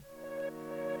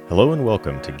Hello and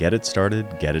welcome to Get It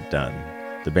Started, Get It Done,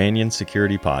 the Banyan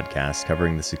Security Podcast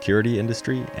covering the security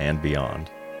industry and beyond.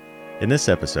 In this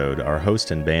episode, our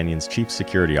host and Banyan's Chief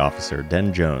Security Officer,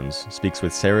 Den Jones, speaks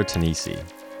with Sarah Tenisi.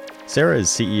 Sarah is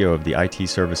CEO of the IT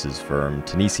services firm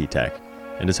Tenisi Tech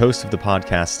and is host of the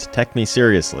podcast Tech Me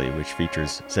Seriously, which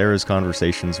features Sarah's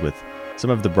conversations with some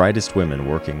of the brightest women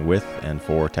working with and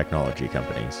for technology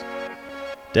companies.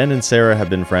 Den and Sarah have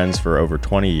been friends for over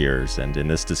 20 years, and in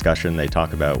this discussion they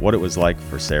talk about what it was like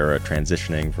for Sarah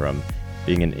transitioning from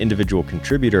being an individual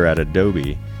contributor at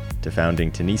Adobe to founding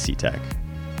Tenisi Tech.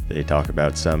 They talk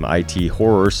about some IT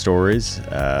horror stories,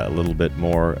 a little bit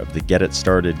more of the get it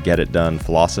started, get it done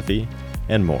philosophy,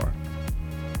 and more.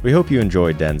 We hope you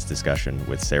enjoyed Den's discussion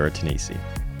with Sarah Tenisi.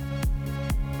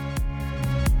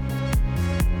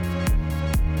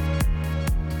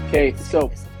 Okay, so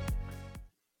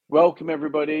welcome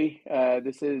everybody.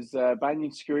 This is Banyan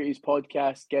Security's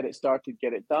podcast, Get It Started,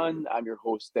 Get It Done. I'm your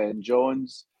host, Den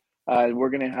Jones. We're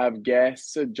going to have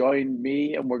guests join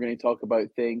me, and we're going to talk about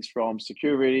things from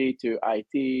security to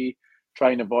IT,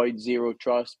 trying to avoid zero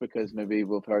trust because maybe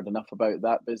we've heard enough about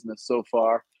that business so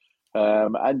far.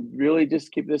 And really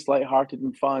just keep this lighthearted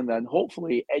and fun and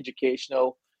hopefully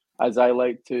educational, as I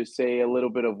like to say, a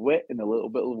little bit of wit and a little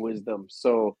bit of wisdom.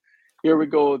 So here we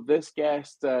go. This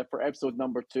guest for episode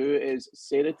number 2 is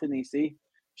Sarah Tenisi.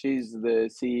 She's the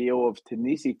CEO of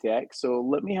Tenisi Tech. So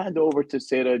let me hand over to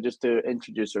Sarah just to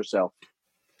introduce herself.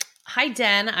 Hi,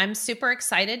 Den. I'm super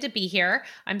excited to be here.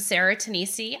 I'm Sarah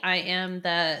Tenisi. I am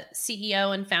the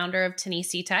CEO and founder of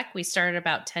Tenisi Tech. We started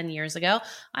about 10 years ago.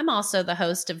 I'm also the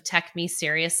host of Tech Me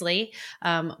Seriously,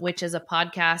 which is a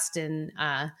podcast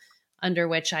under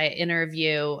which I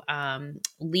interview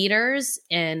leaders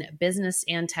in business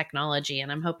and technology,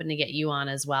 and I'm hoping to get you on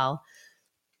as well.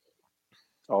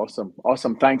 Awesome.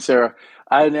 Thanks, Sarah.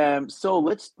 And so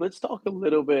let's talk a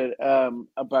little bit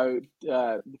about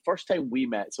the first time we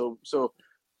met. So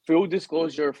full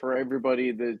disclosure for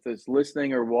everybody that's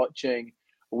listening or watching,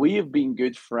 we have been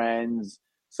good friends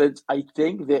since I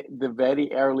think the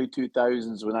very early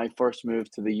 2000s when I first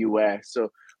moved to the US.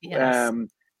 So Yes.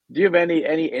 do you have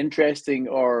any interesting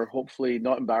or hopefully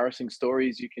not embarrassing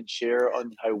stories you can share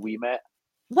on how we met?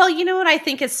 Well, you know what I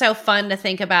think is so fun to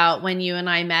think about when you and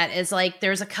I met is like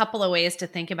there's a couple of ways to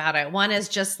think about it. One is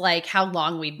just like how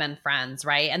long we've been friends,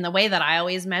 right? And the way that I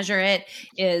always measure it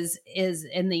is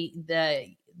in the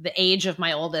age of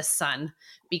my oldest son,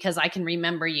 because I can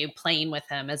remember you playing with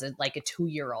him as a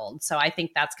 2-year-old. So I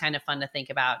think that's kind of fun to think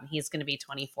about. And he's going to be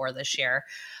 24 this year.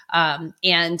 And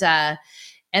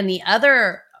the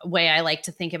other way I like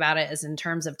to think about it is in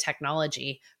terms of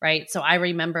technology, right? So I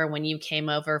remember when you came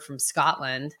over from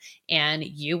Scotland and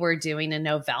you were doing a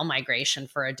Novell migration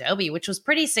for Adobe, which was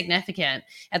pretty significant.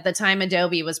 At the time,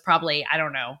 Adobe was probably,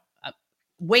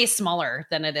 way smaller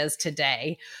than it is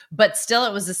today, but still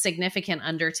it was a significant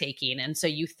undertaking. And so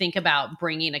you think about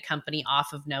bringing a company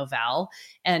off of Novell,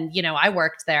 and, I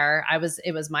worked there.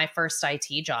 It was my first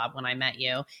IT job when I met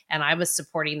you, and I was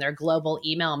supporting their global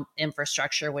email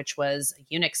infrastructure, which was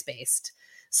Unix based.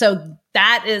 So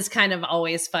that is kind of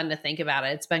always fun to think about it.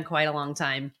 It's been quite a long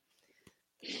time.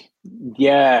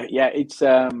 Yeah. It's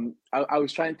I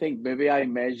was trying to think, maybe I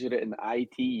measured it in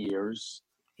IT years.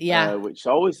 Yeah. Which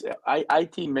always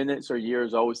IT minutes or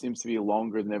years always seems to be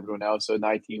longer than everyone else. So in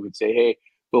IT would say, "Hey,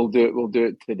 we'll do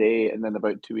it today," and then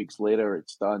about 2 weeks later,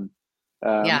 it's done.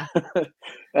 Yeah.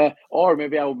 Or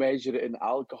maybe I'll measure it in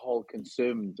alcohol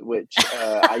consumed, which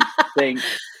I think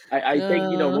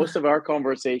most of our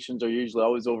conversations are usually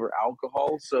always over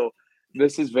alcohol. So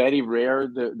this is very rare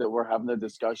that we're having a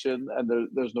discussion and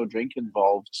there's no drink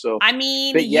involved. So I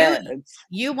mean, but yeah,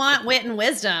 you want wit and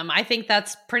wisdom. I think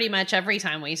that's pretty much every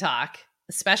time we talk,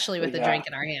 especially with a drink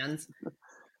in our hands.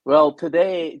 Well,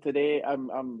 today I'm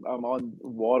on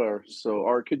water, so,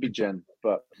 or it could be gin,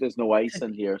 but there's no ice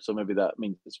in here, so maybe that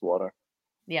means it's water.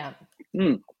 Yeah.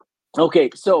 Okay,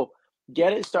 so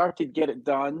get it started, get it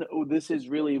done. Oh, this is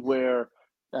really where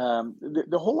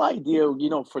the whole idea,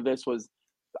 for this was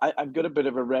I've got a bit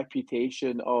of a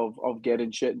reputation of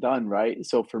getting shit done, right?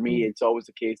 So for me, it's always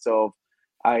a case of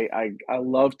I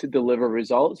love to deliver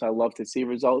results. I love to see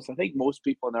results. I think most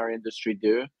people in our industry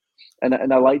do.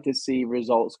 And I like to see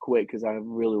results quick because I have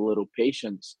really little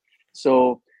patience.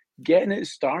 So getting it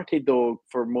started, though,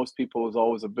 for most people is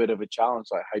always a bit of a challenge.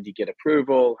 Like, how do you get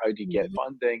approval? How do you get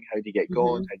funding? How do you get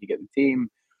going? How do you get the team?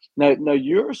 Now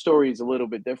your story is a little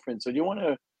bit different. So do you want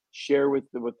to share with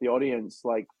the audience,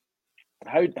 like,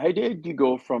 how did you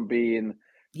go from being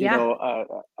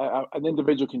an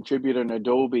individual contributor in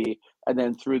Adobe, and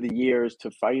then through the years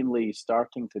to finally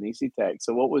starting Tenisi Tech?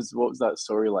 So what was that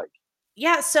story like?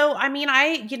 Yeah. So, I mean,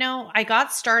 I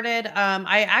got started.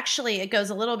 It goes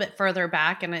a little bit further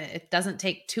back and it doesn't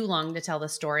take too long to tell the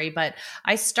story, but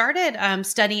I started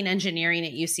studying engineering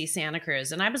at UC Santa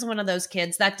Cruz. And I was one of those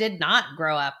kids that did not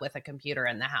grow up with a computer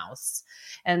in the house.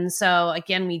 And so,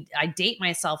 again, I date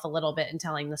myself a little bit in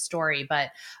telling the story, but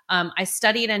I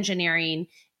studied engineering.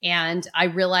 And I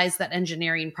realized that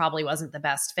engineering probably wasn't the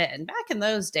best fit. And back in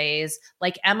those days,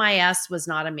 like MIS was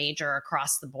not a major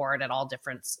across the board at all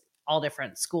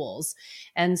different schools.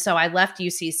 And so I left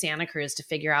UC Santa Cruz to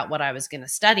figure out what I was going to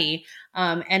study.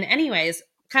 And anyways,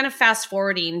 kind of fast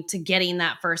forwarding to getting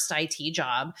that first IT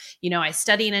job, I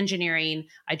studied engineering,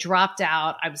 I dropped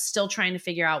out, I was still trying to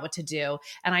figure out what to do.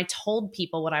 And I told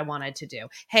people what I wanted to do.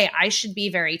 Hey, I should be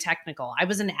very technical. I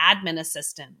was an admin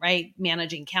assistant, right?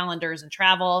 Managing calendars and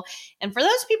travel. And for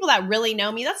those people that really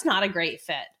know me, that's not a great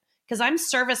fit, because I'm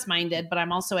service minded, but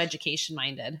I'm also education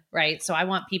minded, right? So I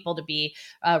want people to be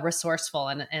resourceful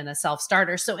and a self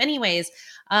starter. So, anyways,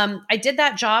 I did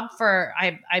that job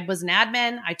I was an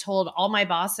admin. I told all my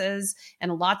bosses,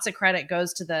 and lots of credit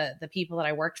goes to the people that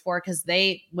I worked for, because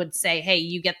they would say, hey,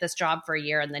 you get this job for a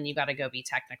year and then you got to go be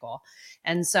technical.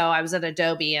 And so I was at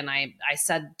Adobe and I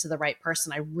said to the right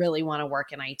person, I really want to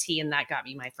work in IT. And that got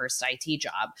me my first IT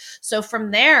job. So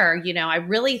from there, I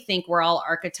really think we're all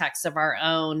architects of our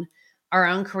own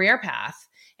career path.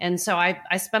 And so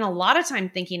I spent a lot of time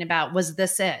thinking about, was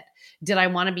this it? Did I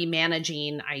want to be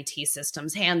managing IT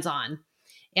systems hands-on?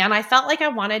 And I felt like I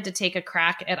wanted to take a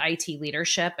crack at IT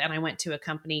leadership. And I went to a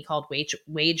company called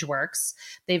WageWorks.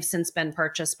 They've since been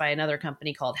purchased by another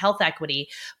company called Health Equity.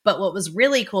 But what was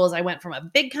really cool is I went from a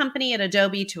big company at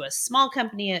Adobe to a small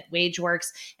company at WageWorks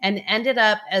and ended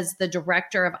up as the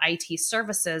director of IT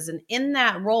services. And in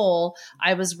that role,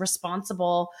 I was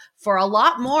responsible for a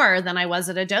lot more than I was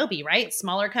at Adobe, right?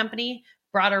 Smaller company,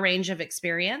 broader range of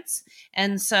experience.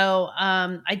 And so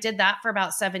I did that for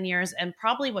about 7 years. And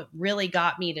probably what really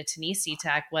got me to Tenisi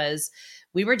Tech was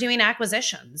we were doing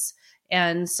acquisitions.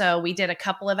 And so we did a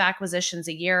couple of acquisitions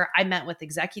a year. I met with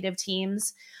executive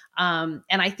teams. And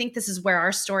I think this is where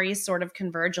our stories sort of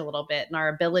converge a little bit, and our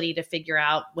ability to figure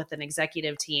out with an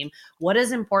executive team, what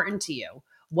is important to you?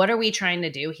 What are we trying to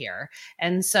do here?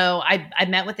 And so I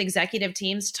met with executive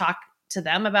teams, talk to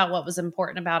them about what was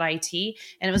important about IT.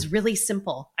 And it was really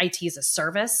simple. IT is a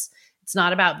service. It's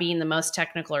not about being the most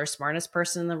technical or smartest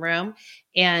person in the room.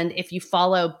 And if you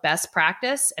follow best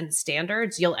practice and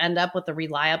standards, you'll end up with a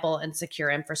reliable and secure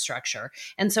infrastructure.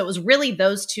 And so it was really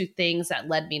those two things that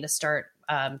led me to start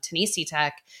Tenisi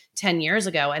Tech 10 years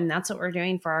ago. And that's what we're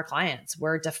doing for our clients.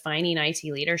 We're defining IT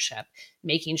leadership,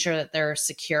 making sure that they're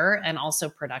secure and also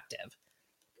productive.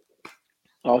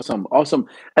 Awesome, awesome.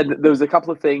 And there was a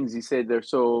couple of things you said there.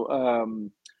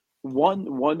 So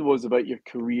one was about your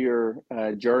career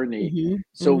journey.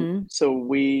 So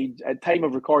we, at time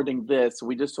of recording this,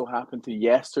 we just so happened to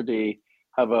yesterday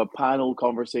have a panel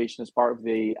conversation as part of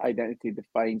the Identity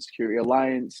Defined Security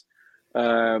Alliance,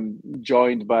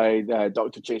 joined by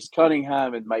Dr. Chase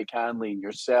Cunningham and Mike Hanley and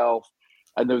yourself.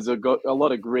 And there was a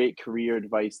lot of great career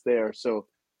advice there. So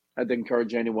I'd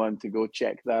encourage anyone to go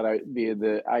check that out via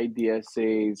the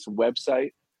IDSA's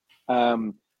website.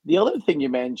 The other thing you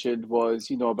mentioned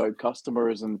was, about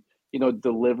customers and,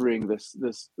 delivering this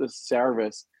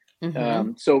service.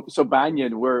 So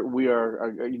Banyan, we are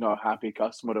a happy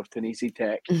customer of Tenisi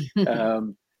Tech.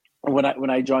 When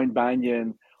I joined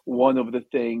Banyan, one of the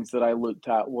things that I looked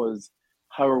at was,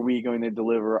 how are we going to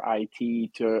deliver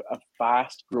IT to a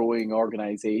fast growing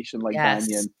organization like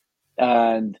Banyan?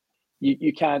 And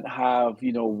you can't have,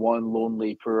 one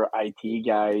lonely poor IT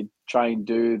guy try and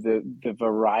do the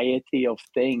variety of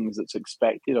things that's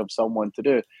expected of someone to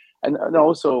do. And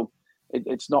also,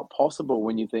 it's not possible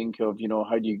when you think of,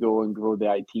 how do you go and grow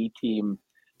the IT team?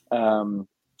 And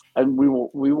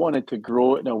we wanted to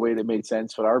grow it in a way that made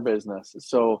sense for our business.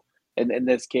 So in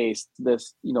this case,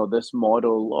 this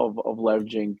model of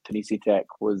leveraging Tenisi Tech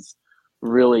was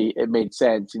really, it made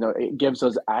sense. It gives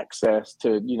us access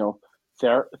to,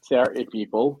 30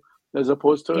 people as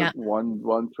opposed to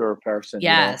one per person.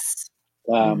 Yes.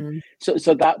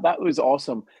 So that was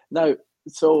awesome. Now,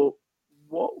 so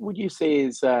what would you say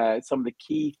is some of the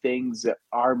key things that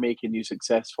are making you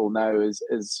successful now as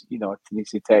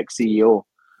Tenisi Tech CEO?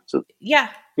 So yeah.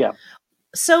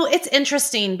 So it's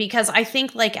interesting because I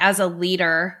think, like, as a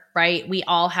leader, right, we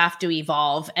all have to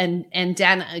evolve. And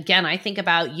Dan, again, I think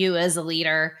about you as a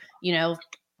leader,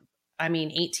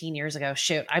 18 years ago,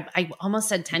 shoot, I almost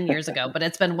said 10 years ago, but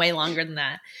it's been way longer than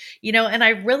that, and I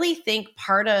really think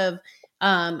part of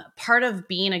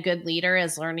being a good leader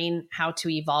is learning how to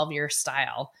evolve your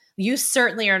style. You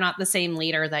certainly are not the same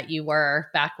leader that you were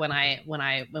back when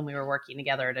we were working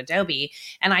together at Adobe.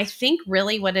 And I think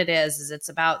really what it is it's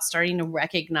about starting to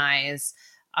recognize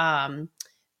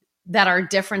that our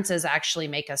differences actually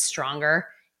make us stronger.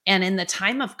 And in the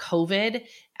time of COVID,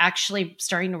 actually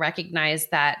starting to recognize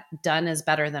that done is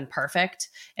better than perfect.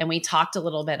 And we talked a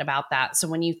little bit about that. So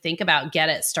when you think about get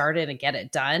it started and get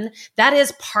it done, that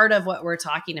is part of what we're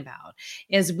talking about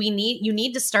is you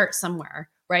need to start somewhere,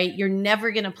 right? You're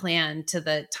never going to plan to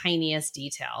the tiniest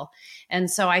detail. And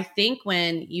so I think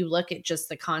when you look at just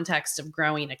the context of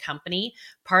growing a company,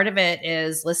 part of it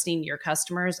is listening to your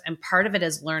customers, and part of it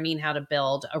is learning how to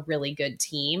build a really good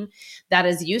team that,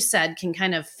 as you said, can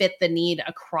kind of fit the need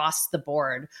across the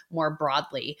board more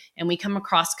broadly. And we come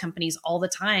across companies all the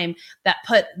time that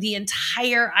put the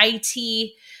entire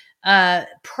IT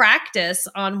practice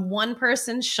on one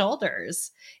person's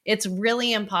shoulders. It's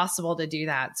really impossible to do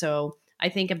that. So I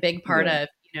think a big part of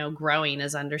growing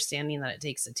is understanding that it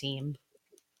takes a team.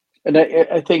 And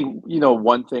I think,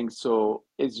 one thing, so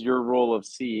is your role of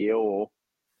CEO,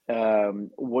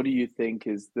 what do you think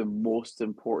is the most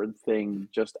important thing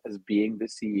just as being the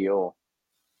CEO?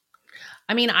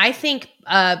 I mean, I think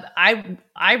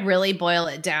I really boil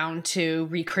it down to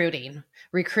recruiting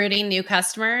new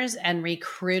customers and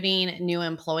recruiting new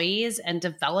employees and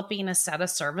developing a set of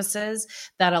services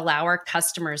that allow our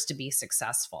customers to be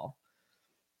successful.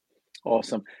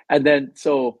 Awesome. And then,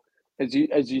 so as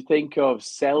you think of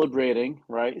celebrating,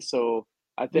 right? So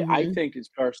I think it's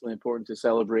personally important to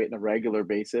celebrate on a regular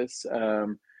basis.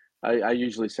 I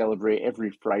usually celebrate every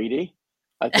Friday.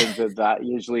 I think that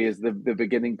usually is the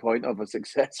beginning point of a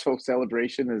successful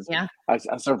celebration. Is Yeah.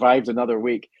 I survived another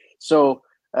week. So,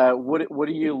 what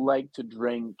do you like to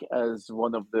drink as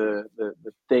one of the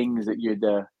things that you'd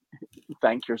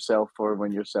thank yourself for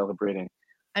when you're celebrating?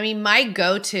 I mean, my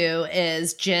go-to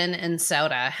is gin and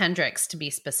soda, Hendrix to be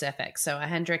specific. So a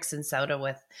Hendrix and soda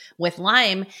with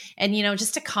lime. And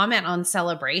just to comment on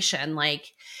celebration,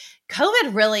 like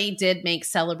COVID really did make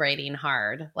celebrating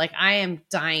hard. Like I am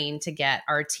dying to get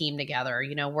our team together.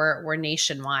 We're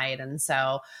nationwide, and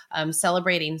so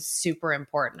celebrating super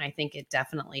important. I think it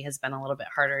definitely has been a little bit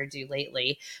harder to do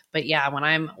lately. But yeah, when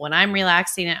I'm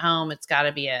relaxing at home, it's got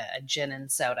to be a gin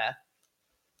and soda.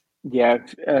 Yeah,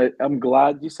 I'm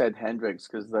glad you said Hendrix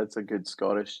because that's a good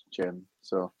Scottish gin.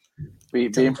 So,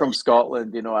 being from Delicious.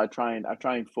 Scotland, I try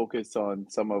and focus on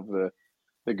some of the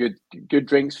good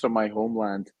drinks from my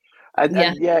homeland. Yeah.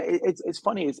 And yeah, it's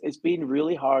funny. It's been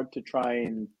really hard to try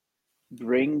and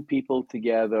bring people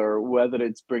together, whether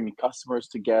it's bringing customers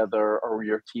together or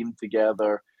your team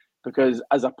together, because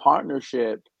as a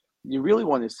partnership, you really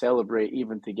want to celebrate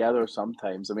even together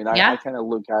sometimes. I mean, I Yeah. kind of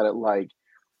look at it like,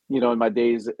 in my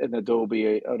days in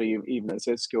Adobe or even at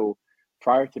Cisco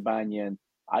prior to Banyan,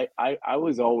 I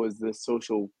was always this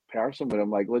social person where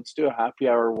I'm like, let's do a happy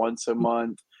hour once a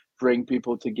month, bring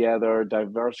people together,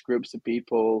 diverse groups of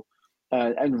people.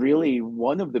 And really,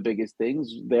 one of the biggest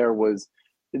things there was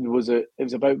it was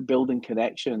about building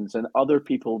connections and other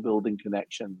people building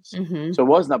connections. Mm-hmm. So it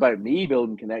wasn't about me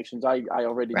building connections. I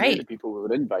already knew Right. the people we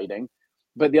were inviting.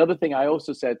 But the other thing I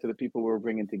also said to the people we were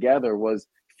bringing together was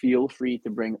feel free to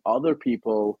bring other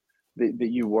people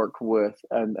that you work with,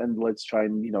 and let's try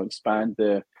and expand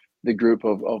the group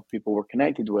of people we're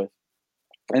connected with.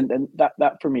 And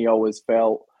that for me always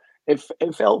felt it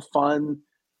felt fun.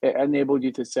 It enabled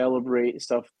you to celebrate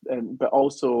stuff, and but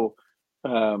also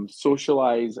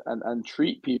socialize and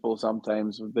treat people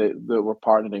sometimes that were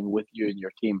partnering with you and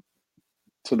your team.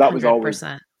 So that was always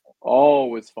 100%.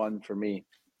 always fun for me.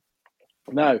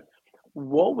 Now,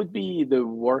 what would be the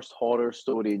worst horror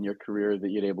story in your career that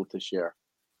you're able to share?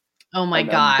 Oh my And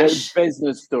gosh.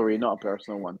 business story, not a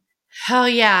personal one. Oh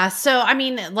yeah. So I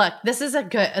mean, look, this is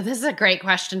a great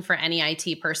question for any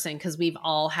IT person because we've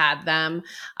all had them.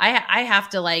 I have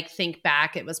to like think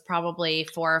back. It was probably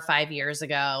 4 or 5 years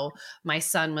ago. My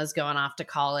son was going off to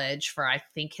college for I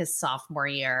think his sophomore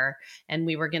year, and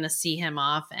we were going to see him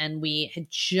off, and we had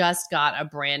just got a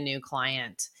brand new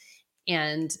client.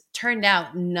 And turned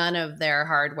out none of their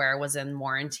hardware was in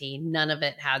warranty. None of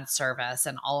it had service,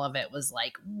 and all of it was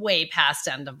like way past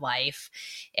end of life.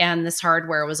 And this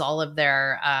hardware was all of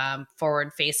their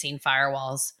forward facing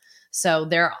firewalls. So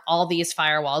all these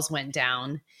firewalls went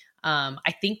down.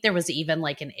 I think there was even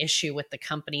like an issue with the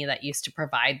company that used to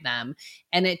provide them.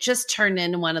 And it just turned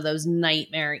into one of those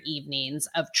nightmare evenings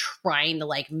of trying to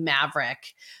like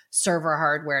maverick server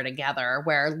hardware together,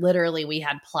 where literally we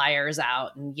had pliers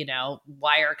out and,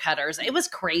 wire cutters. It was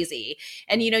crazy.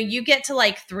 And, you get to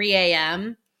like 3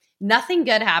 a.m. nothing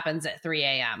good happens at 3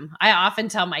 a.m. I often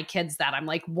tell my kids that. I'm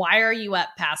like, why are you up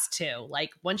past 2?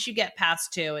 Like, once you get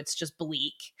past 2, it's just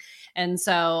bleak. And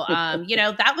so,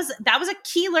 that was a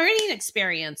key learning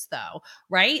experience though,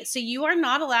 right? So you are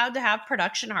not allowed to have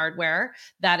production hardware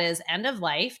that is end of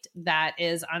life, that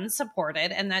is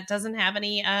unsupported, and that doesn't have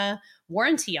any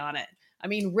warranty on it. I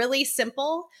mean, really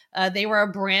simple. They were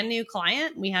a brand new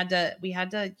client. We had to,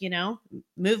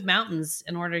 move mountains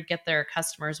in order to get their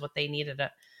customers what they needed.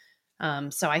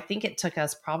 So I think it took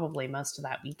us probably most of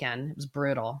that weekend. It was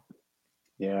brutal.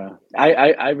 Yeah,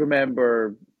 I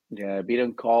remember, being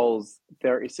on calls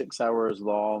 36 hours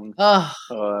long, Oh,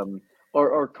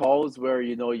 or calls where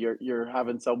you're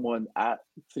having someone at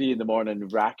 3 in the morning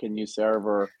rack a new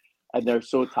server, and they're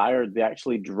so tired they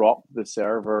actually drop the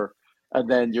server, and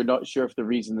then you're not sure if the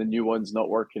reason the new one's not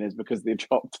working is because they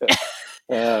dropped it.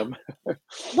 Um,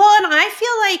 well, and I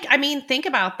feel like, think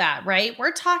about that, right?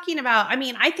 We're talking about,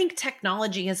 I think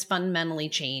technology has fundamentally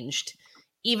changed,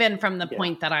 even from the yeah,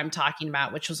 point that I'm talking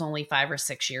about, which was only 5 or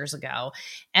 6 years ago.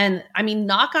 And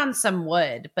knock on some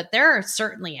wood, but there are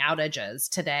certainly outages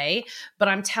today. But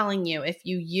I'm telling you, if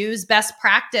you use best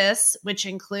practice, which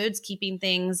includes keeping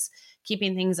things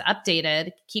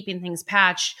updated, keeping things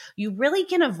patched, you really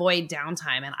can avoid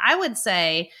downtime. And I would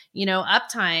say,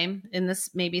 uptime, and this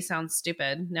maybe sounds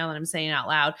stupid now that I'm saying it out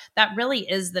loud, that really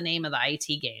is the name of the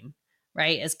IT game,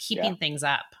 right? Is yeah, keeping things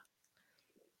up.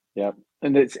 yeah,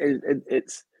 and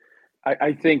it's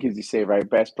I think, as you say, right,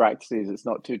 best practices. It's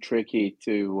not too tricky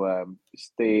to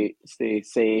stay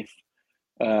safe,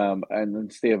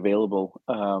 and stay available.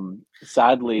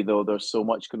 Sadly, though, there's so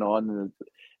much going on,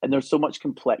 and there's so much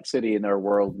complexity in our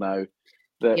world now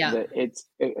Yeah. that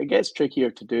it gets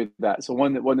trickier to do that. So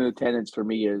one of the tenets for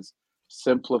me is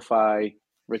simplify,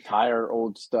 retire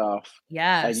old stuff,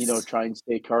 and Yes. try and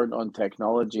stay current on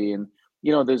technology. And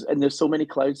there's so many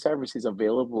cloud services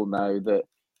available now that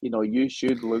you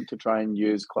should look to try and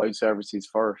use cloud services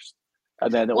first,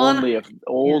 and then Well, and yeah.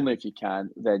 only if you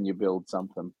can, then you build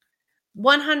something.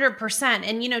 100%.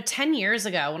 And 10 years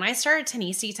ago, when I started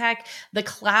Tenisi Tech, the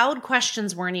cloud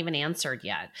questions weren't even answered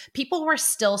yet. People were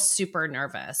still super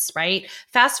nervous, right?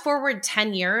 Fast forward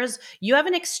 10 years, you have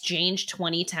an Exchange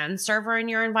 2010 server in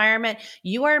your environment.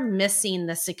 You are missing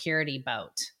the security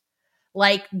boat.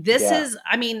 Like this Yeah. is,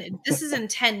 this is in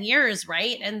 10 years,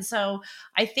 right? And so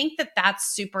I think that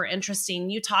that's super interesting.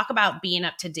 You talk about being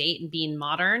up to date and being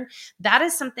modern. That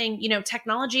is something,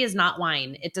 technology is not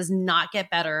wine. It does not get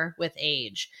better with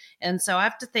age. And so I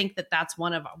have to think that that's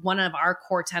one of our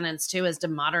core tenets too, is to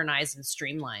modernize and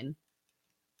streamline.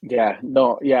 Yeah,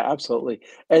 no, yeah, absolutely.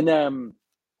 And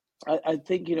I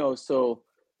think so.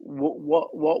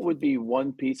 What would be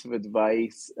one piece of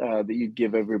advice that you'd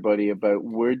give everybody about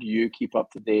where do you keep up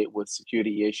to date with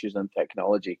security issues and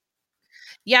technology?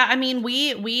 Yeah,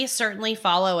 we certainly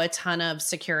follow a ton of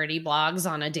security blogs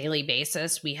on a daily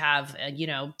basis. We have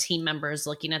team members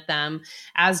looking at them,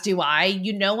 as do I.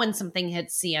 When something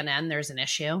hits CNN, there's an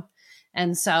issue.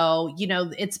 And so,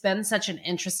 it's been such an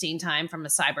interesting time from a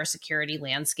cybersecurity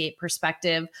landscape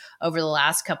perspective over the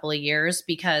last couple of years,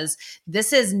 because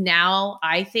this is now,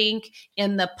 I think,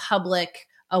 in the public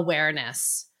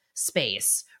awareness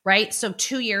space, right? So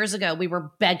 2 years ago, we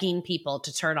were begging people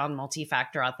to turn on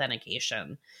multi-factor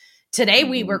authentication. Today,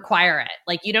 we Hmm. require it.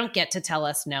 Like, you don't get to tell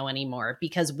us no anymore,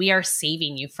 because we are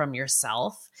saving you from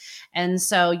yourself. And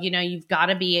so, you've got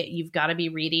to be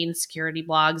reading security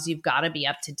blogs. You've got to be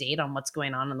up to date on what's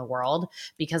going on in the world,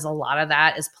 because a lot of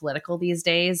that is political these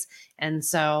days. And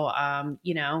so,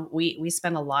 we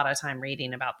spend a lot of time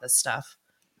reading about this stuff.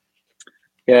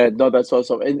 Yeah, no, that's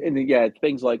awesome. And yeah,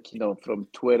 things like from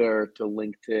Twitter to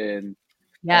LinkedIn. Um,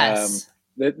 Yes.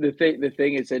 the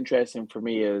thing that's interesting for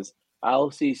me is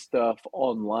I'll see stuff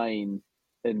online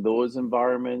in those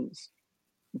environments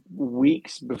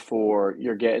weeks before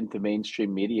you're getting to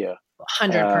mainstream media.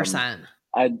 Um, 100%.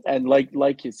 and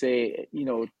like you say,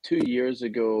 2 years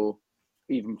ago,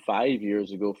 even 5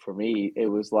 years ago for me, it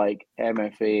was like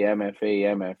MFA,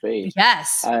 MFA, MFA.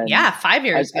 Yes. And Yeah. 5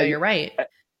 years and ago, and you're right.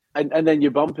 and then you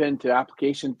bump into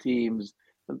application teams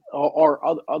or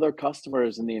other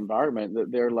customers in the environment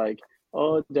that they're like,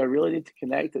 oh, do I really need to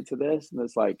connect it to this? And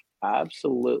it's like,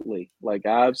 absolutely, like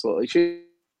absolutely.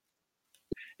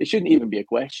 It shouldn't even be a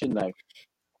question now.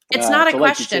 It's not a So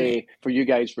like you question. say, for you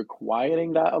guys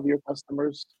requiring that of your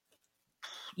customers,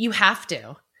 You have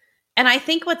to. And I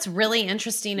think what's really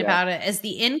interesting yeah, about it is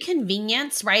the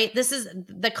inconvenience, right? This is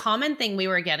the common thing we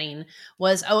were getting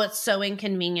was, oh, it's so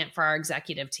inconvenient for our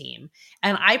executive team.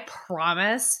 And I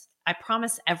promise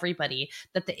everybody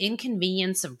that the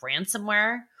inconvenience of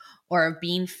ransomware or of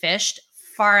being phished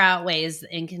far outweighs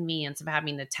the inconvenience of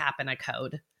having to tap in a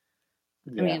code.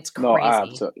 Yeah. I mean, it's No, crazy.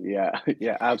 absolutely. Yeah.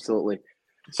 Yeah, absolutely.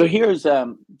 So here's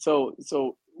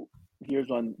here's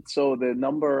one. So the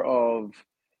number of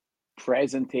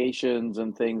presentations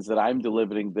and things that I'm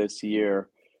delivering this year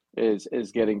is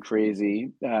getting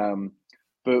crazy.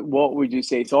 But what would you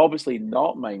say? So obviously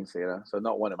not mine, Sarah. So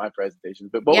not one of my presentations.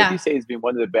 But what would you Yeah. say has been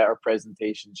one of the better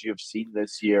presentations you've seen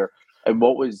this year? And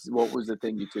what was the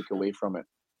thing you took away from it?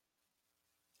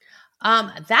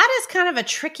 That is kind of a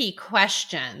tricky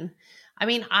question. I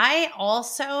mean, I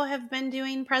also have been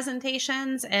doing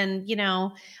presentations, and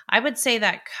I would say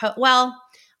that. Well,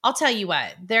 I'll tell you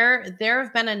what. There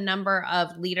have been a number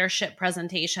of leadership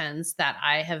presentations that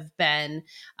I have been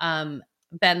an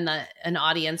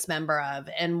audience member of,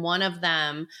 and one of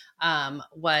them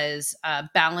was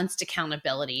balanced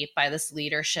accountability by this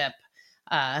leadership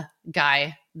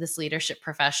guy, this leadership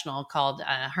professional called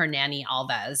Hernani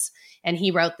Alves. And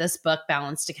he wrote this book,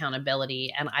 Balanced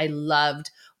Accountability. And I loved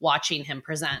watching him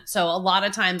present. So a lot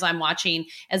of times I'm watching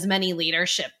as many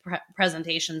leadership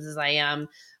presentations as I am,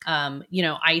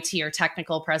 IT or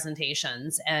technical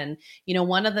presentations. And,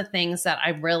 one of the things that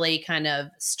I really kind of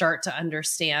start to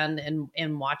understand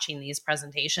in watching these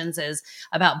presentations is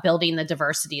about building the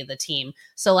diversity of the team.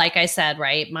 So like I said,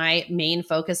 right, my main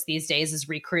focus these days is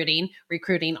recruiting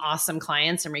awesome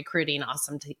clients and recruiting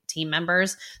awesome team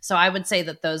members. So I would say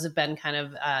that those have been kind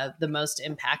of the most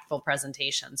impactful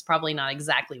presentations. Probably not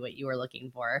exactly what you were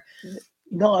looking for.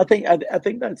 No, I think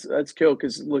that's cool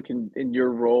because look in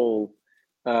your role,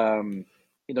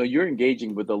 you're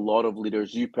engaging with a lot of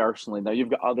leaders. You personally, now you've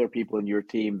got other people in your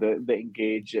team that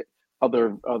engage at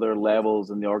other levels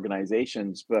in the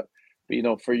organizations, but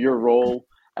for your role,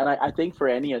 and I think for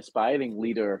any aspiring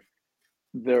leader,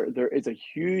 there is a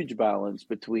huge balance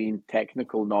between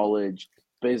technical knowledge,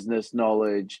 business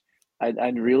knowledge,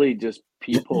 and really just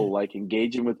people like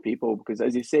engaging with people. Because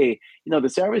as you say, the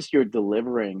service you're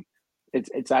delivering,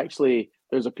 it's actually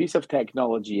there's a piece of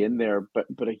technology in there,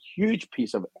 but a huge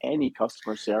piece of any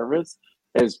customer service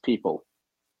is people.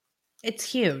 It's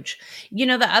huge.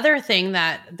 The other thing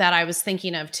that I was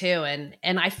thinking of too,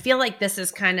 and I feel like this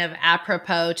is kind of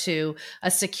apropos to a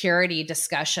security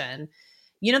discussion.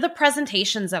 The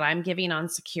presentations that I'm giving on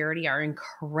security are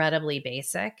incredibly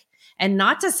basic. And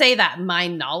not to say that my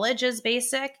knowledge is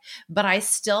basic, but I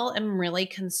still am really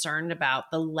concerned about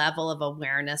the level of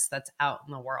awareness that's out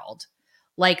in the world.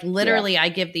 Like Yeah. literally, I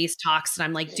give these talks and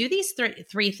I'm like, do these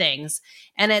three things.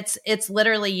 And it's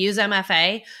literally use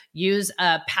MFA, use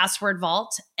a password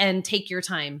vault, and take your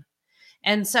time.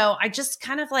 And so I just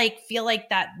kind of like feel like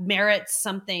that merits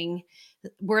something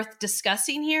worth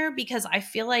discussing here, because I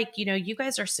feel like, you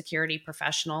guys are security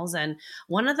professionals. And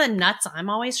one of the nuts I'm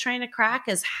always trying to crack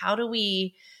is how do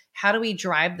we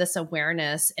drive this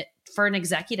awareness for an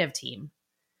executive team?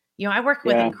 I work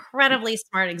with Yeah. incredibly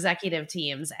smart executive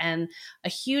teams, and a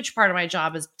huge part of my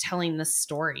job is telling this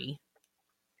story.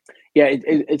 Yeah,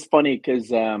 it's funny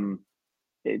because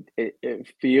it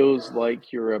feels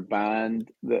like you're a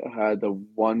band that had a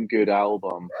one good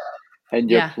album and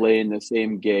you're Yeah. playing the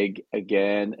same gig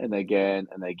again and again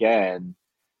and again.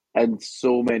 And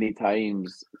so many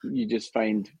times you just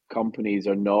find companies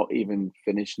are not even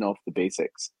finishing off the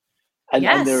basics. And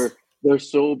Yes. they're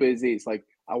so busy. It's like,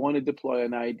 I want to deploy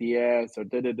an IDS or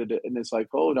da da da da. And it's like,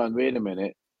 hold on, wait a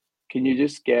minute. Can you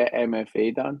just get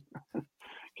MFA done?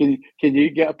 Can you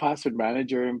get a password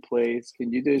manager in place?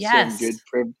 Can you do some Yes. good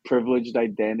privileged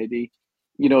identity?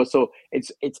 So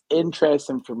it's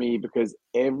interesting for me because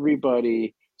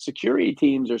everybody, security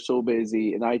teams are so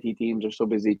busy and IT teams are so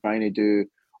busy trying to do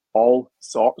all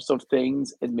sorts of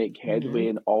things and make headway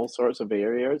Hmm. in all sorts of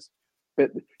areas,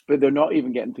 but they're not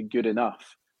even getting to good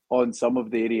enough on some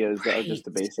of the areas that are just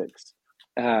Right. the basics.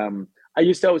 I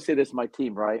used to always say this to my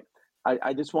team, right?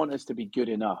 I just want us to be good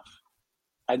enough,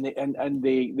 and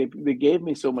they gave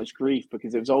me so much grief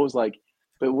because it was always like,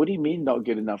 but what do you mean not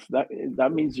good enough?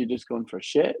 That means you're just going for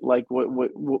shit. Like No.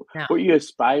 what are you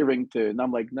aspiring to? And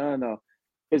I'm like, no,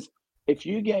 because if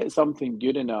you get something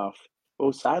good enough,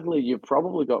 well, sadly, you've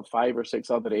probably got 5 or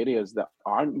 6 other areas that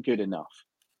aren't good enough.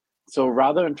 So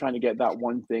rather than trying to get that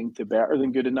one thing to better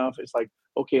than good enough, it's like,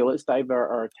 okay, let's divert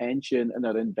our attention and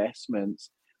our investments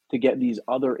to get these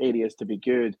other areas to be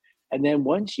good. And then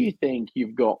once you think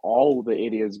you've got all the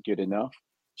areas good enough,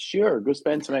 sure, go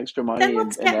spend some extra Then money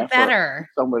let's and get effort better.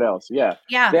 somewhere else. Yeah.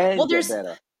 Yeah. Then Well, get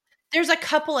better. there's a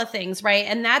couple of things, right?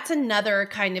 And that's another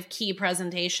kind of key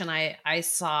presentation I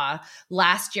saw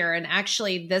last year. And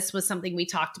actually, this was something we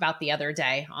talked about the other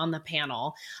day on the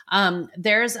panel.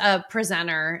 There's a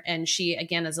presenter, and she,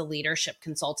 again, is a leadership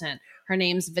consultant. Her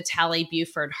name's Vitaly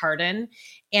Buford Harden.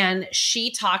 And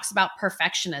she talks about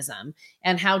perfectionism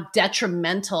and how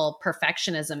detrimental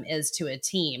perfectionism is to a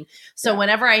team. So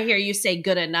whenever I hear you say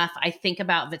good enough, I think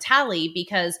about Vitaly,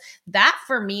 because that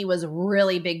for me was a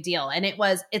really big deal. And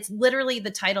it's literally the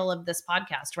title of this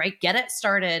podcast, right? Get it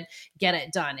started, get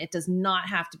it done. It does not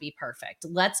have to be perfect.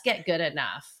 Let's get good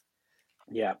enough.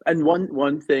 Yeah, and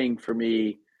one thing for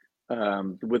me,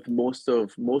 with most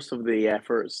of the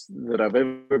efforts that I've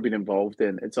ever been involved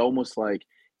in, it's almost like,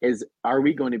 are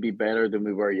we going to be better than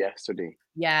we were yesterday?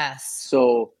 Yes.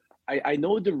 So I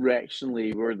know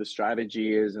directionally where the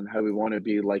strategy is and how we want to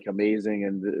be like amazing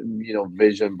and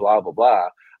vision, blah blah blah.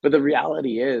 But the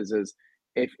reality is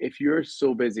if you're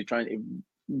so busy trying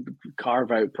to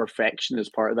carve out perfection as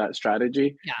part of that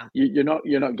strategy, Yeah.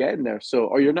 you're not getting there. So,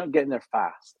 or you're not getting there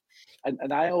fast. And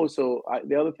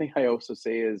the other thing I also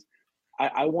say is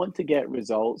I want to get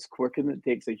results quicker than it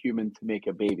takes a human to make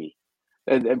a baby.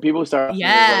 And people start to think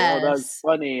like, oh, that's Yes.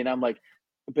 funny. And I'm like,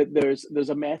 but there's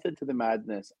a method to the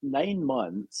madness. 9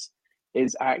 months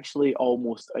is actually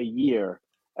almost a year.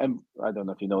 And I don't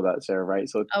know if you know that, Sarah, right?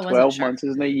 So I wasn't 12 sure. months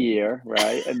isn't a year,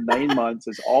 right? And 9 months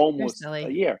is You're almost a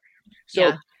silly. year.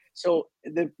 Yeah. So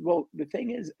the thing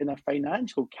is, in a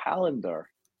financial calendar,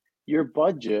 your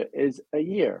budget is a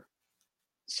year.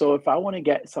 So if I want to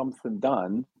get something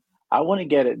done, I want to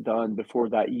get it done before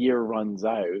that year runs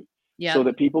out so Yep.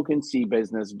 that people can see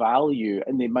business value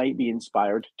and they might be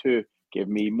inspired to give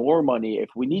me more money if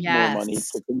we need more money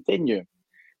Yes. to continue.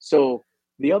 So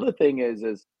the other thing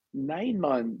is 9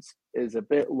 months is a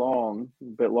bit long, a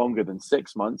bit longer than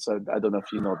 6 months. I don't know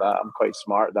if you know that. I'm quite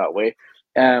smart that way.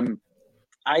 Um,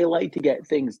 I like to get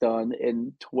things done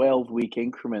in 12-week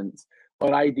increments,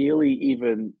 but ideally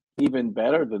even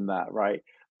better than that, right?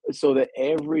 So that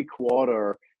every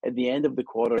quarter, at the end of the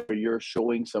quarter, you're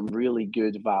showing some really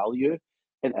good value.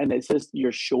 And it's just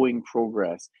you're showing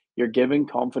progress. You're giving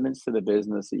confidence to the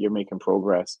business that you're making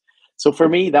progress. So for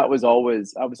me, that was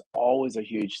always a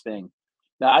huge thing.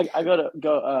 Now I gotta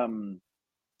go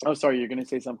oh sorry, you're gonna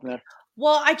say something there?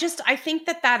 Well, I think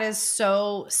that is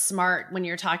so smart when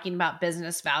you're talking about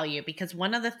business value, because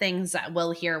one of the things that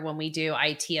we'll hear when we do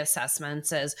IT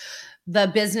assessments is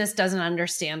the business doesn't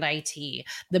understand IT.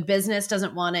 The business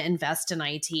doesn't want to invest in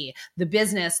IT. The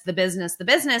business.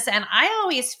 And I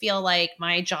always feel like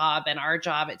my job and our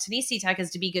job at Tenisi Tech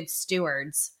is to be good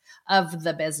stewards of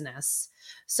the business.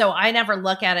 So I never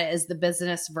look at it as the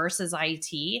business versus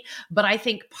IT, but I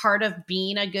think part of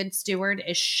being a good steward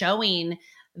is showing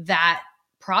that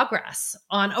progress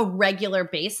on a regular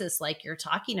basis, like you're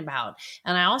talking about.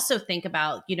 And I also think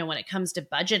about, when it comes to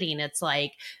budgeting, it's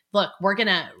like, look, we're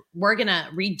gonna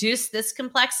reduce this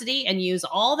complexity and use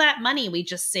all that money we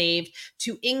just saved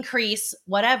to increase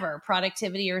whatever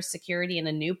productivity or security in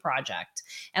a new project.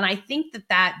 And I think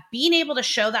that being able to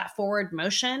show that forward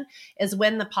motion is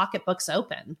when the pocketbooks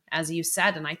open, as you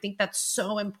said. And I think that's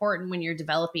so important when you're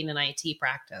developing an IT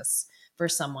practice for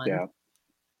someone. Yeah.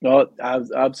 No,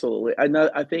 absolutely.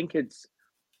 I think it's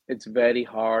very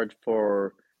hard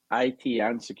for IT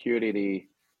and security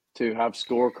to have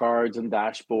scorecards and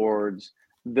dashboards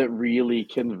that really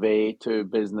convey to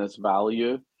business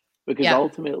value, because Yeah.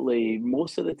 ultimately,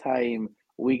 most of the time,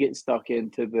 we get stuck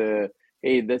into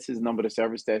hey, this is number of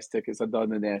service desk tickets I've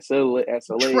done in the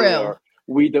SLA, True. or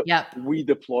we de- Yep. we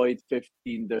deployed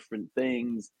 15 different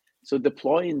things. So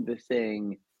deploying the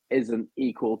thing isn't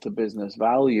equal to business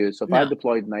value. So if I No.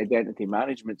 deployed an identity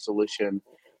management solution,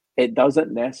 it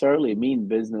doesn't necessarily mean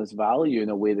business value in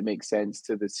a way that makes sense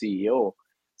to the CEO.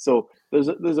 So there's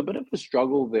a bit of a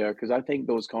struggle there, because I think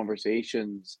those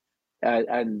conversations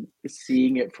and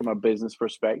seeing it from a business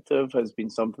perspective has been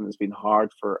something that's been hard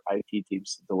for IT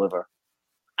teams to deliver.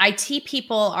 IT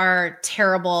people are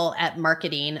terrible at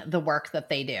marketing the work that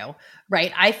they do,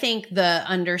 right? I think the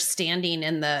understanding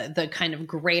in the kind of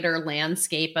greater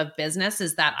landscape of business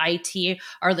is that IT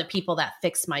are the people that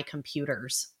fix my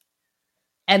computers.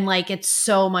 And like, it's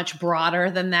so much broader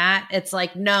than that. It's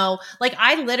like, no, like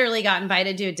I literally got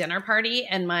invited to a dinner party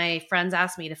and my friends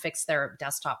asked me to fix their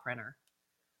desktop printer.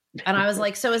 And I was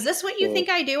like, so is this what you So think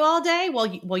I do all day? Well,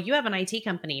 you have an IT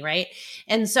company, right?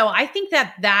 And so I think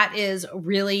that is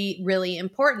really, really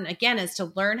important, again, is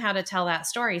to learn how to tell that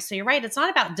story. So you're right. It's not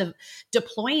about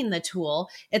deploying the tool.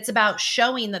 It's about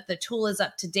showing that the tool is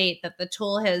up to date, that the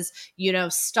tool has,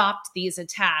 stopped these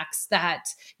attacks, that,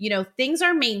 things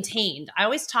are maintained. I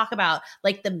always talk about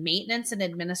like the maintenance and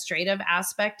administrative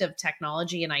aspect of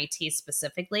technology and IT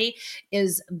specifically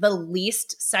is the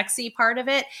least sexy part of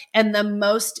it and the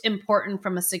most important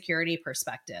from a security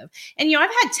perspective? And, I've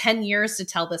had 10 years to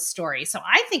tell this story, so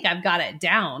I think I've got it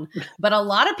down, but a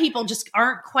lot of people just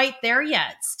aren't quite there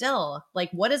yet still.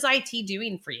 Like, what is IT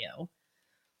doing for you?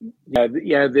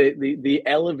 Yeah. The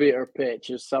elevator pitch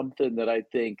is something that I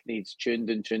think needs tuned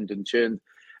and tuned and tuned.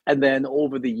 And then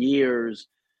over the years,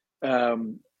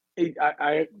 um,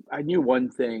 I knew one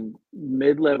thing: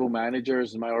 mid-level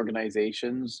managers in my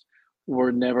organizations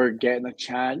were never getting a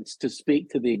chance to speak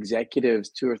to the executives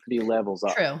 2 or 3 levels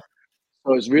up. True.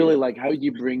 So it's really like, how do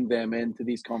you bring them into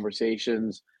these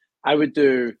conversations? I would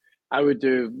do I would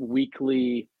do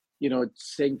weekly,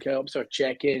 sync ups or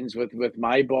check-ins with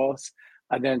my boss,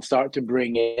 and then start to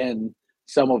bring in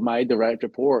some of my direct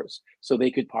reports so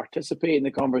they could participate in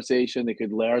the conversation, they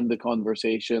could learn the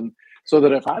conversation, so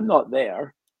that if I'm not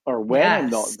there or when I'm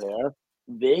not Yes. there,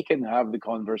 they can have the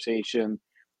conversation,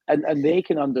 and they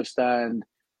can understand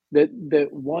that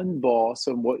one boss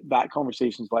and what that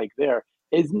conversation's like there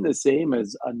isn't the same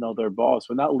as another boss.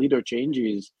 When that leader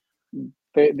changes,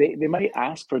 they might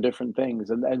ask for different things,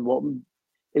 and what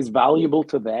is valuable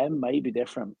to them might be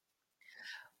different.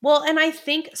 Well, and I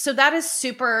think so that is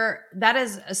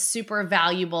a super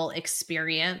valuable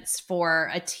experience for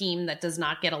a team that does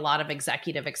not get a lot of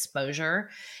executive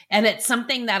exposure. And it's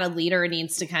something that a leader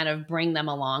needs to kind of bring them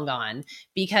along on,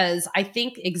 because I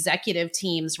think executive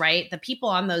teams, right? The people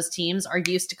on those teams are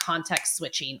used to context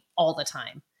switching all the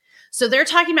time. So they're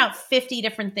talking about 50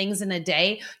 different things in a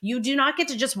day. You do not get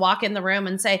to just walk in the room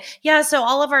and say, yeah, so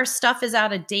all of our stuff is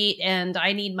out of date and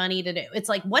I need money to do. It's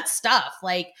like, what stuff?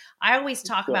 Like, I always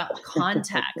talk Yeah. about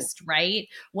context, right?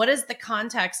 What is the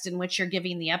context in which you're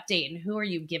giving the update and who are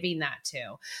you giving that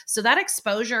to? So that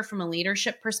exposure from a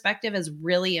leadership perspective is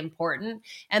really important.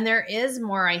 And there is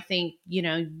more, I think,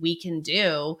 we can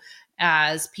do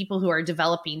as people who are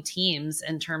developing teams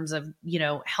in terms of,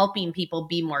 helping people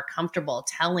be more comfortable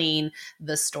telling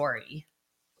the story.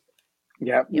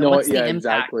 Yeah, no, What's yeah, the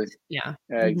impact? exactly. Yeah.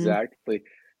 Yeah, Mhm. exactly.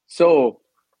 So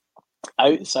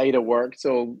outside of work,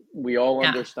 so we all Yeah.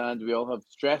 understand we all have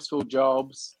stressful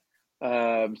jobs.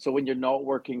 So when you're not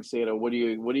working, Sarah, what do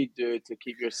you do to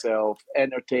keep yourself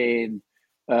entertained,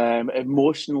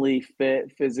 emotionally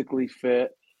fit, physically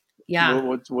fit? Yeah.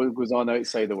 What goes on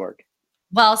outside of work?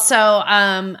 Well, so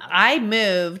I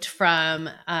moved from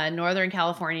Northern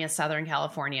California, Southern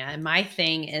California, and my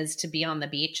thing is to be on the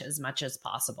beach as much as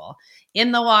possible.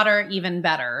 In the water, even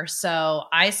better. So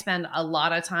I spend a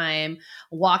lot of time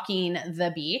walking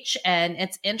the beach, and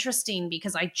it's interesting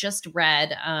because I just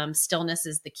read "Stillness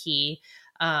is the Key"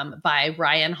 by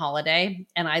Ryan Holiday,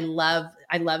 and I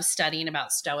love studying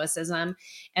about Stoicism.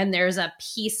 And there's a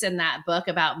piece in that book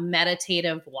about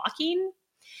meditative walking.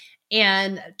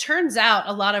 And turns out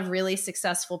a lot of really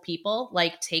successful people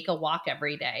like take a walk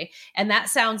every day. And that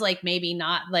sounds like maybe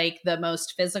not like the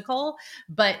most physical,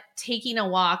 but taking a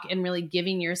walk and really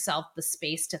giving yourself the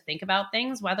space to think about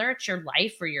things, whether it's your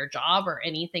life or your job or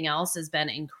anything else, has been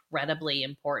incredibly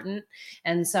important.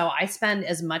 And so I spend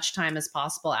as much time as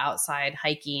possible outside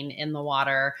hiking in the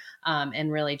water,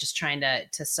 and really just trying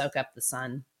to soak up the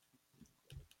sun.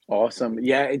 Awesome.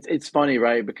 Yeah, it's funny,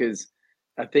 right? Because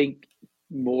I think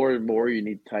more and more you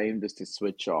need time just to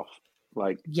switch off.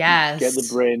 Like, Yes. get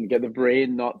the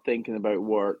brain not thinking about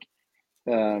work.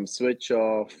 Switch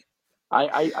off.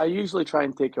 I usually try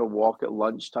and take a walk at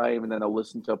lunchtime, and then I'll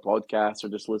listen to a podcast or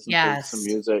just listen to some Yes.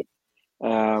 music.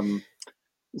 Um,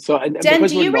 and Den,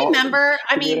 because do we're you not remember?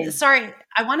 I mean, commuting, sorry,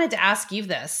 I wanted to ask you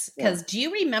this yeah. because do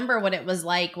you remember what it was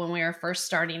like when we were first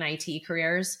starting IT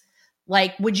careers?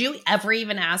 Like, would you ever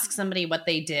even ask somebody what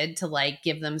they did to like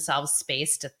give themselves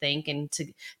space to think and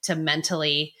to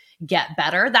mentally get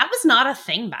better? That was not a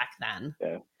thing back then.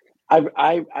 Yeah.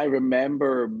 I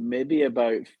remember maybe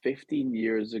about 15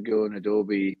 years ago in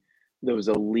Adobe, there was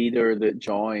a leader that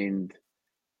joined,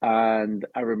 and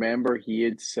I remember he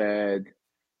had said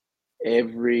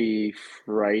every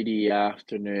Friday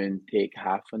afternoon, take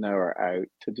half an hour out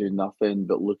to do nothing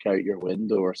but look out your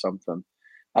window or something.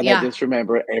 And I Yeah. just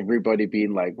remember everybody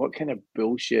being like, what kind of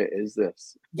bullshit is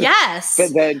this? Yes.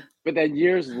 But then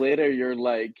years later, you're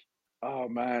like, oh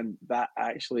man, that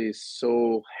actually is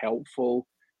so helpful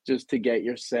just to get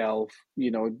yourself,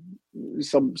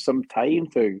 some time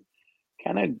to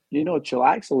kind of,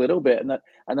 chillax a little bit.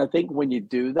 And I think when you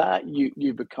do that, you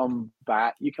come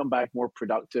back more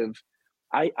productive.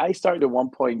 I started at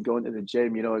one point going to the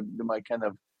gym, my kind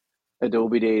of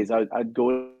Adobe days. I'd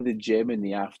go to the gym in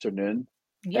the afternoon,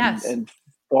 Yes. and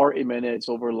 40 minutes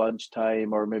over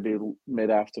lunchtime or maybe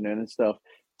mid-afternoon and stuff,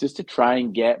 just to try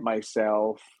and get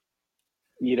myself,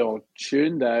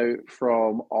 tuned out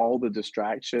from all the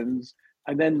distractions.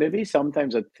 And then maybe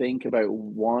sometimes I'd think about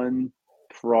one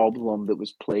problem that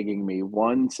was plaguing me,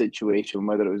 one situation,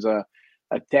 whether it was a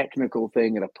technical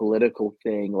thing or a political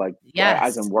thing, like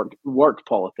as in Yes. work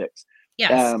politics.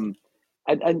 Yes. Um,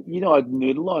 and I'd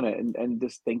noodle on it and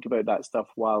just think about that stuff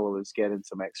while I was getting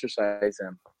some exercise.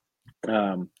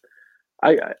 And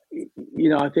I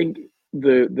think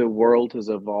the world has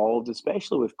evolved,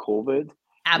 especially with COVID. We're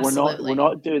Absolutely.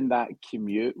 not doing that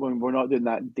commute. When we're not doing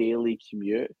that daily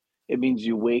commute, it means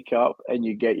you wake up and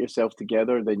you get yourself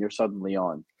together, then you're suddenly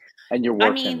on and you're I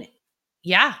working. mean,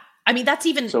 yeah. I mean,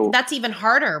 So that's even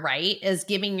harder, right? Is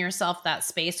giving yourself that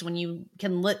space when you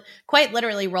can quite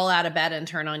literally roll out of bed and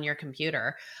turn on your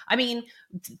computer. I mean,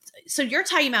 so you're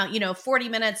talking about, 40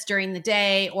 minutes during the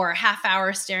day or a half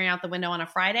hour staring out the window on a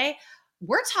Friday.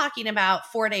 We're talking about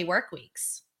 4-day work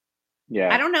weeks. I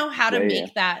yeah, don't know how to yeah.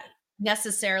 make that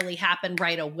necessarily happen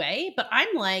right away, but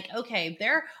I'm like, okay,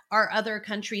 there are other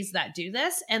countries that do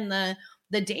this, and the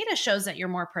data shows that you're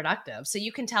more productive. So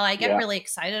you can tell I get Yeah. really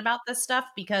excited about this stuff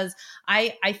because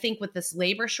I think with this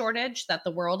labor shortage that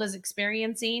the world is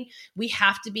experiencing, we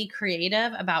have to be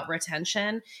creative about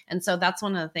retention. And so that's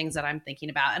one of the things that I'm thinking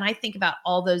about. And I think about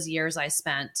all those years I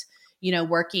spent,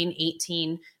 working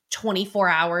 18, 24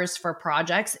 hours for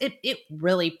projects. It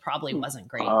really probably wasn't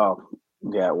great. Oh,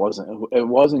 yeah, it wasn't. It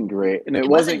wasn't great, and It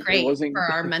wasn't it great for wasn't.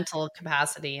 our mental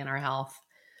capacity and our health.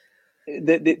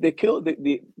 The cool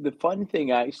the fun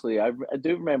thing actually, I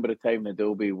do remember a time in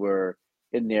Adobe where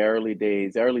in the early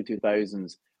days, early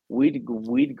 2000s, we'd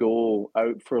go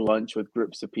out for lunch with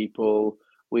groups of people.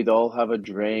 We'd all have a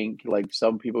drink. Like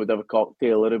some people would have a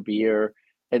cocktail or a beer,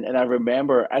 and I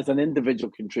remember as an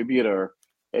individual contributor,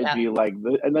 it'd Yeah. be like,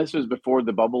 and this was before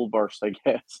the bubble burst, I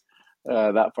guess,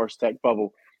 that first tech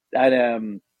bubble,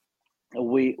 and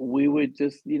we would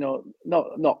just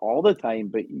not all the time,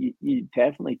 but you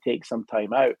definitely take some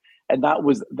time out, and that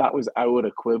was our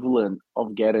equivalent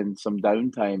of getting some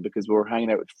downtime because we were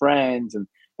hanging out with friends and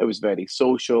it was very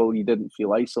social. You didn't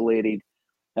feel isolated.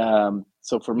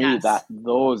 So for me, that Yes.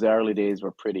 those early days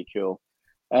were pretty cool.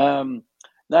 um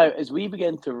Now as we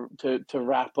begin to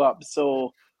wrap up,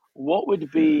 so what would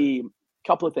be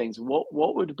couple of things.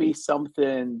 What would be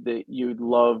something that you'd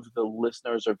love the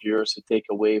listeners or viewers to take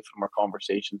away from our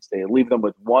conversation today? Leave them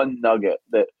with one nugget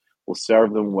that will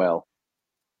serve them well.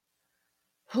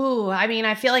 Who, I mean,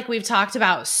 I feel like we've talked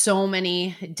about so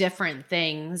many different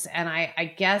things. And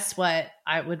I guess what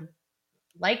I would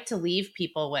like to leave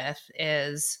people with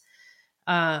is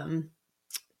um,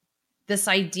 this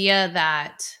idea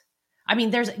that, I mean,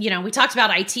 we talked about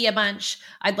IT a bunch.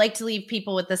 I'd like to leave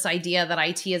people with this idea that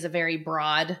IT is a very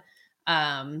broad,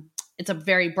 um, it's a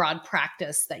very broad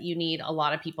practice that you need a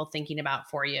lot of people thinking about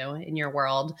for you in your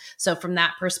world. So from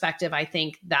that perspective, I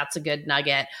think that's a good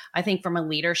nugget. I think from a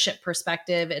leadership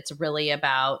perspective, it's really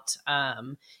about,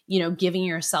 giving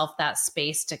yourself that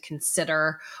space to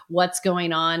consider what's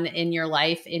going on in your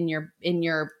life, in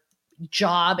your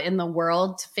job in the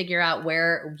world, to figure out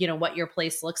where, what your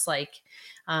place looks like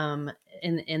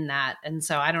in that. And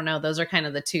so I don't know, those are kind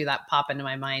of the two that pop into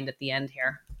my mind at the end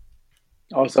here.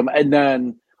 Awesome. And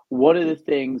then one of the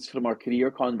things from our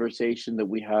career conversation that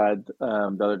we had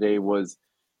the other day was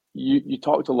you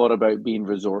talked a lot about being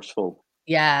resourceful.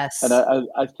 And Yes.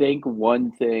 I think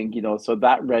one thing, so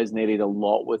that resonated a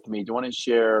lot with me. Do you want to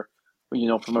share,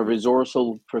 from a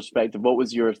resourceful perspective, what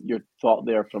was your thought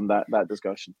there from that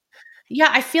discussion? Yeah,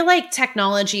 I feel like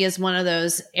technology is one of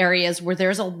those areas where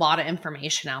there's a lot of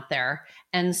information out there.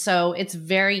 And so it's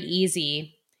very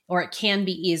easy, or it can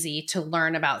be easy, to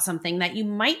learn about something that you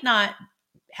might not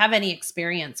have any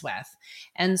experience with.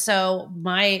 And so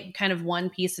my kind of one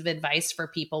piece of advice for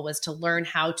people was to learn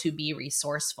how to be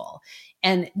resourceful.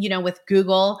 And, with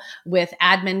Google, with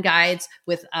admin guides,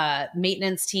 with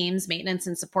maintenance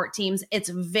and support teams, it's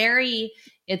very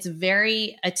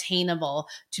attainable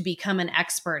to become an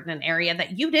expert in an area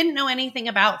that you didn't know anything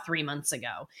about 3 months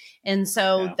ago. And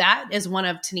so Yeah. that is one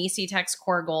of Tenisi Tech's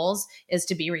core goals, is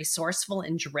to be resourceful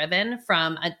and driven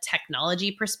from a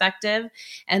technology perspective.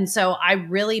 And so I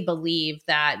really believe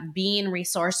that being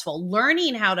resourceful,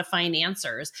 learning how to find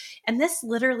answers, and this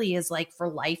literally is like for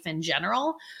life in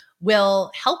general,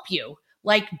 will help you.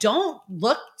 Like, don't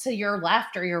look to your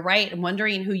left or your right and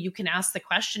wondering who you can ask the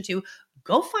question to.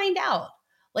 Go find out.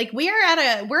 Like, we're at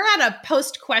a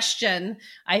post question,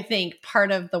 I think,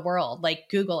 part of the world. Like,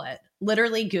 Google it,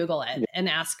 literally Google it, Yeah. and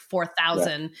ask Yeah.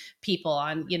 4,000 people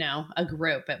on, a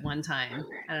group at one time.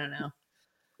 I don't know.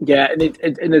 Yeah, and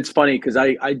it's funny because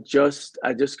I just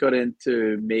got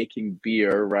into making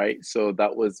beer, right? So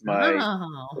that was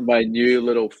Oh, my new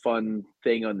little fun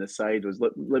thing on the side was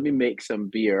let me make some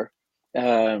beer.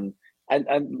 Um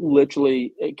and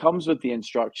literally it comes with the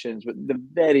instructions. But the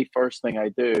very first thing I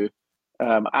do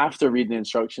after reading the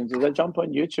instructions is I jump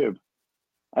on YouTube.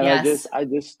 And Yes. I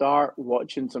just start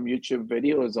watching some YouTube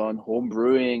videos on home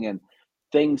brewing and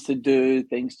things to do,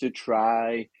 things to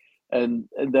try. And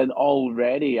then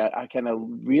already I kind of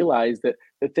realized that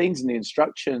the things in the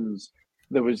instructions,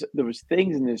 there was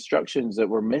things in the instructions that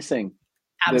were missing.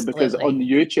 Because on Absolutely.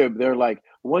 the YouTube, they're like,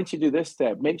 once you do this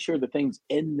step, make sure the thing's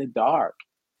in the dark.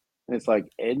 And it's like,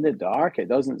 in the dark? It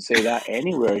doesn't say that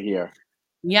anywhere here. I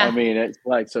Yeah. mean, it's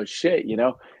like, so shit, you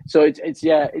know? So it's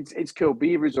yeah, it's cool.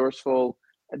 Be resourceful.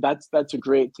 That's a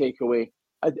great takeaway.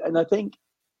 And I think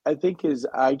as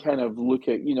I kind of look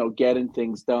at, you know, getting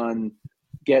things done,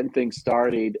 getting things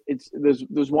started, it's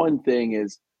there's one thing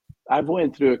is I've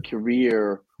went through a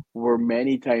career where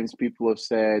many times people have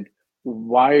said,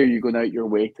 why are you going out your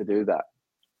way to do that?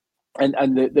 And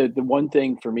the one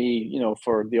thing for me, you know,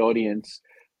 for the audience,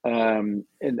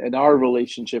 in our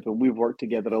relationship, and we've worked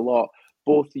together a lot,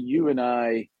 both you and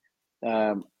I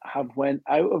have went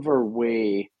out of our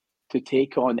way to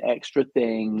take on extra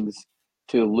things,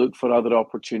 to look for other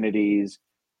opportunities,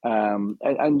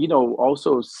 and you know,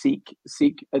 also seek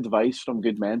advice from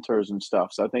good mentors and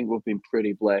stuff. So I think we've been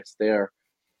pretty blessed there.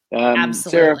 Sarah,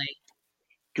 Absolutely.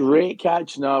 great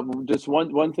catching up. Just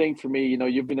one thing for me, you know,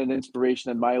 you've been an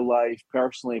inspiration in my life,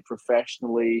 personally,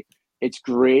 professionally. It's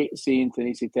great seeing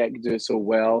Tenisi Tech do so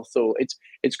well. So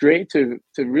it's great to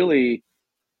really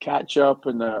catch up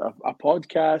in a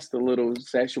podcast, a little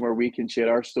session where we can share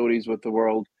our stories with the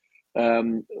world.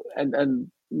 And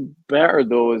better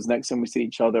though is next time we see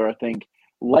each other, I think,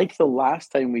 like the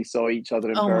last time we saw each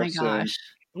other in Oh my person, gosh.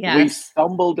 we Yes.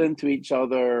 stumbled into each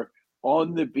other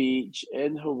on the beach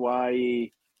in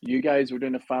Hawaii. You guys were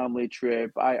doing a family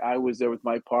trip. I was there with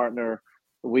my partner.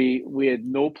 We had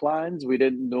no plans. We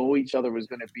didn't know each other was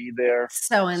going to be there.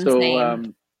 So So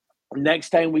insane. next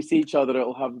time we see each other,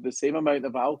 it'll have the same amount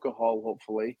of alcohol,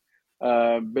 hopefully.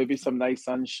 Maybe some nice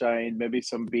sunshine, maybe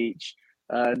some beach.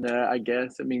 And I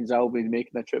guess it means I'll be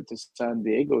making a trip to San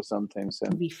Diego sometime It'll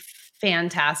soon. be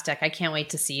fantastic. I can't wait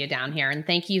to see you down here. And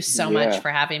thank you so much Yeah. for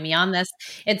having me on this.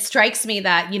 It strikes me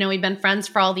that, you know, we've been friends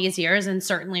for all these years and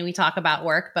certainly we talk about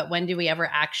work, but when do we ever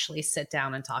actually sit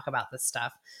down and talk about this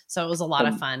stuff? So it was a lot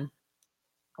of Um, fun.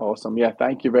 awesome. Yeah.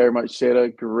 Thank you very much, Sarah.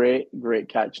 Great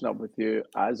catching up with you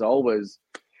as always.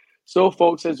 So,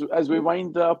 folks, as we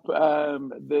wind up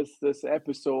this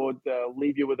episode,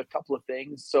 leave you with a couple of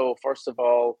things. So, first of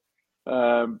all,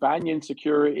 Banyan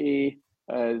Security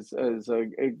is a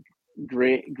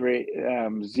great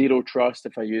zero trust,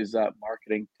 if I use that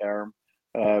marketing term.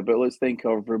 But let's think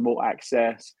of remote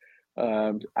access.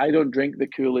 I don't drink the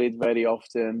Kool-Aid very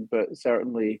often, but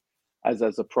certainly as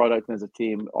a product and as a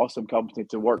team, awesome company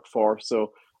to work for.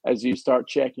 So, as you start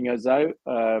checking us out.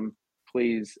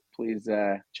 Please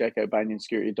check out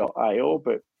banyansecurity.io.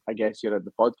 But I guess you're at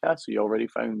the podcast, so you already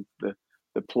found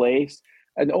the place.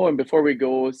 And before we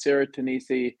go, Sarah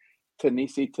Tenisi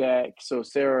Tech. So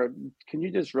Sarah, can you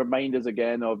just remind us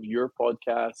again of your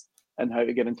podcast and how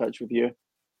to get in touch with you?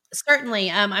 Certainly.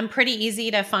 I'm pretty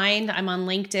easy to find. I'm on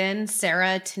LinkedIn,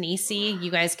 Sarah Tenisi. You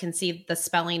guys can see the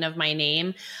spelling of my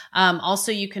name.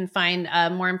 Also, you can find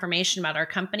more information about our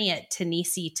company at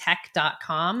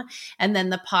tenisitech.com. And then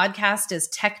the podcast is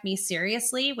Tech Me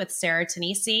Seriously with Sarah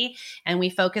Tenisi. And we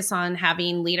focus on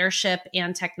having leadership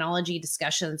and technology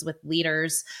discussions with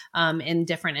leaders in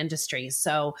different industries.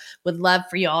 So would love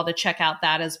for you all to check out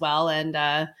that as well.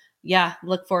 And yeah,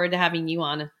 look forward to having you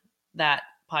on that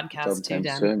podcast too, Sometime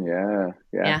Dan. soon, yeah.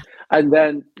 Yeah. And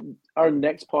then our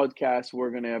next podcast, we're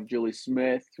going to have Julie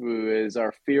Smith, who is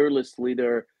our fearless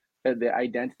leader at the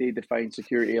Identity Defined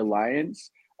Security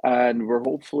Alliance. And we're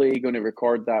hopefully going to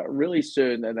record that really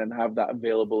soon and then have that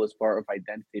available as part of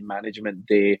Identity Management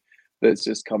Day that's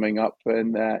just coming up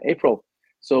in April.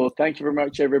 So thank you very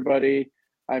much, everybody.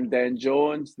 I'm Dan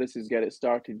Jones. This is Get It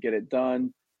Started, Get It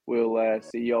Done. We'll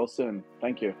see you all soon.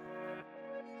 Thank you.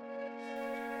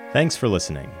 Thanks for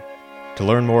listening. To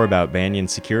learn more about Banyan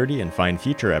Security and find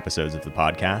future episodes of the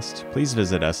podcast, please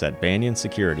visit us at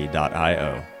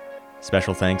banyansecurity.io.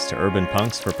 Special thanks to Urban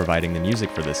Punks for providing the music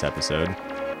for this episode.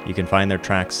 You can find their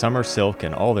track Summer Silk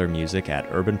and all their music at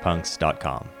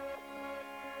urbanpunks.com.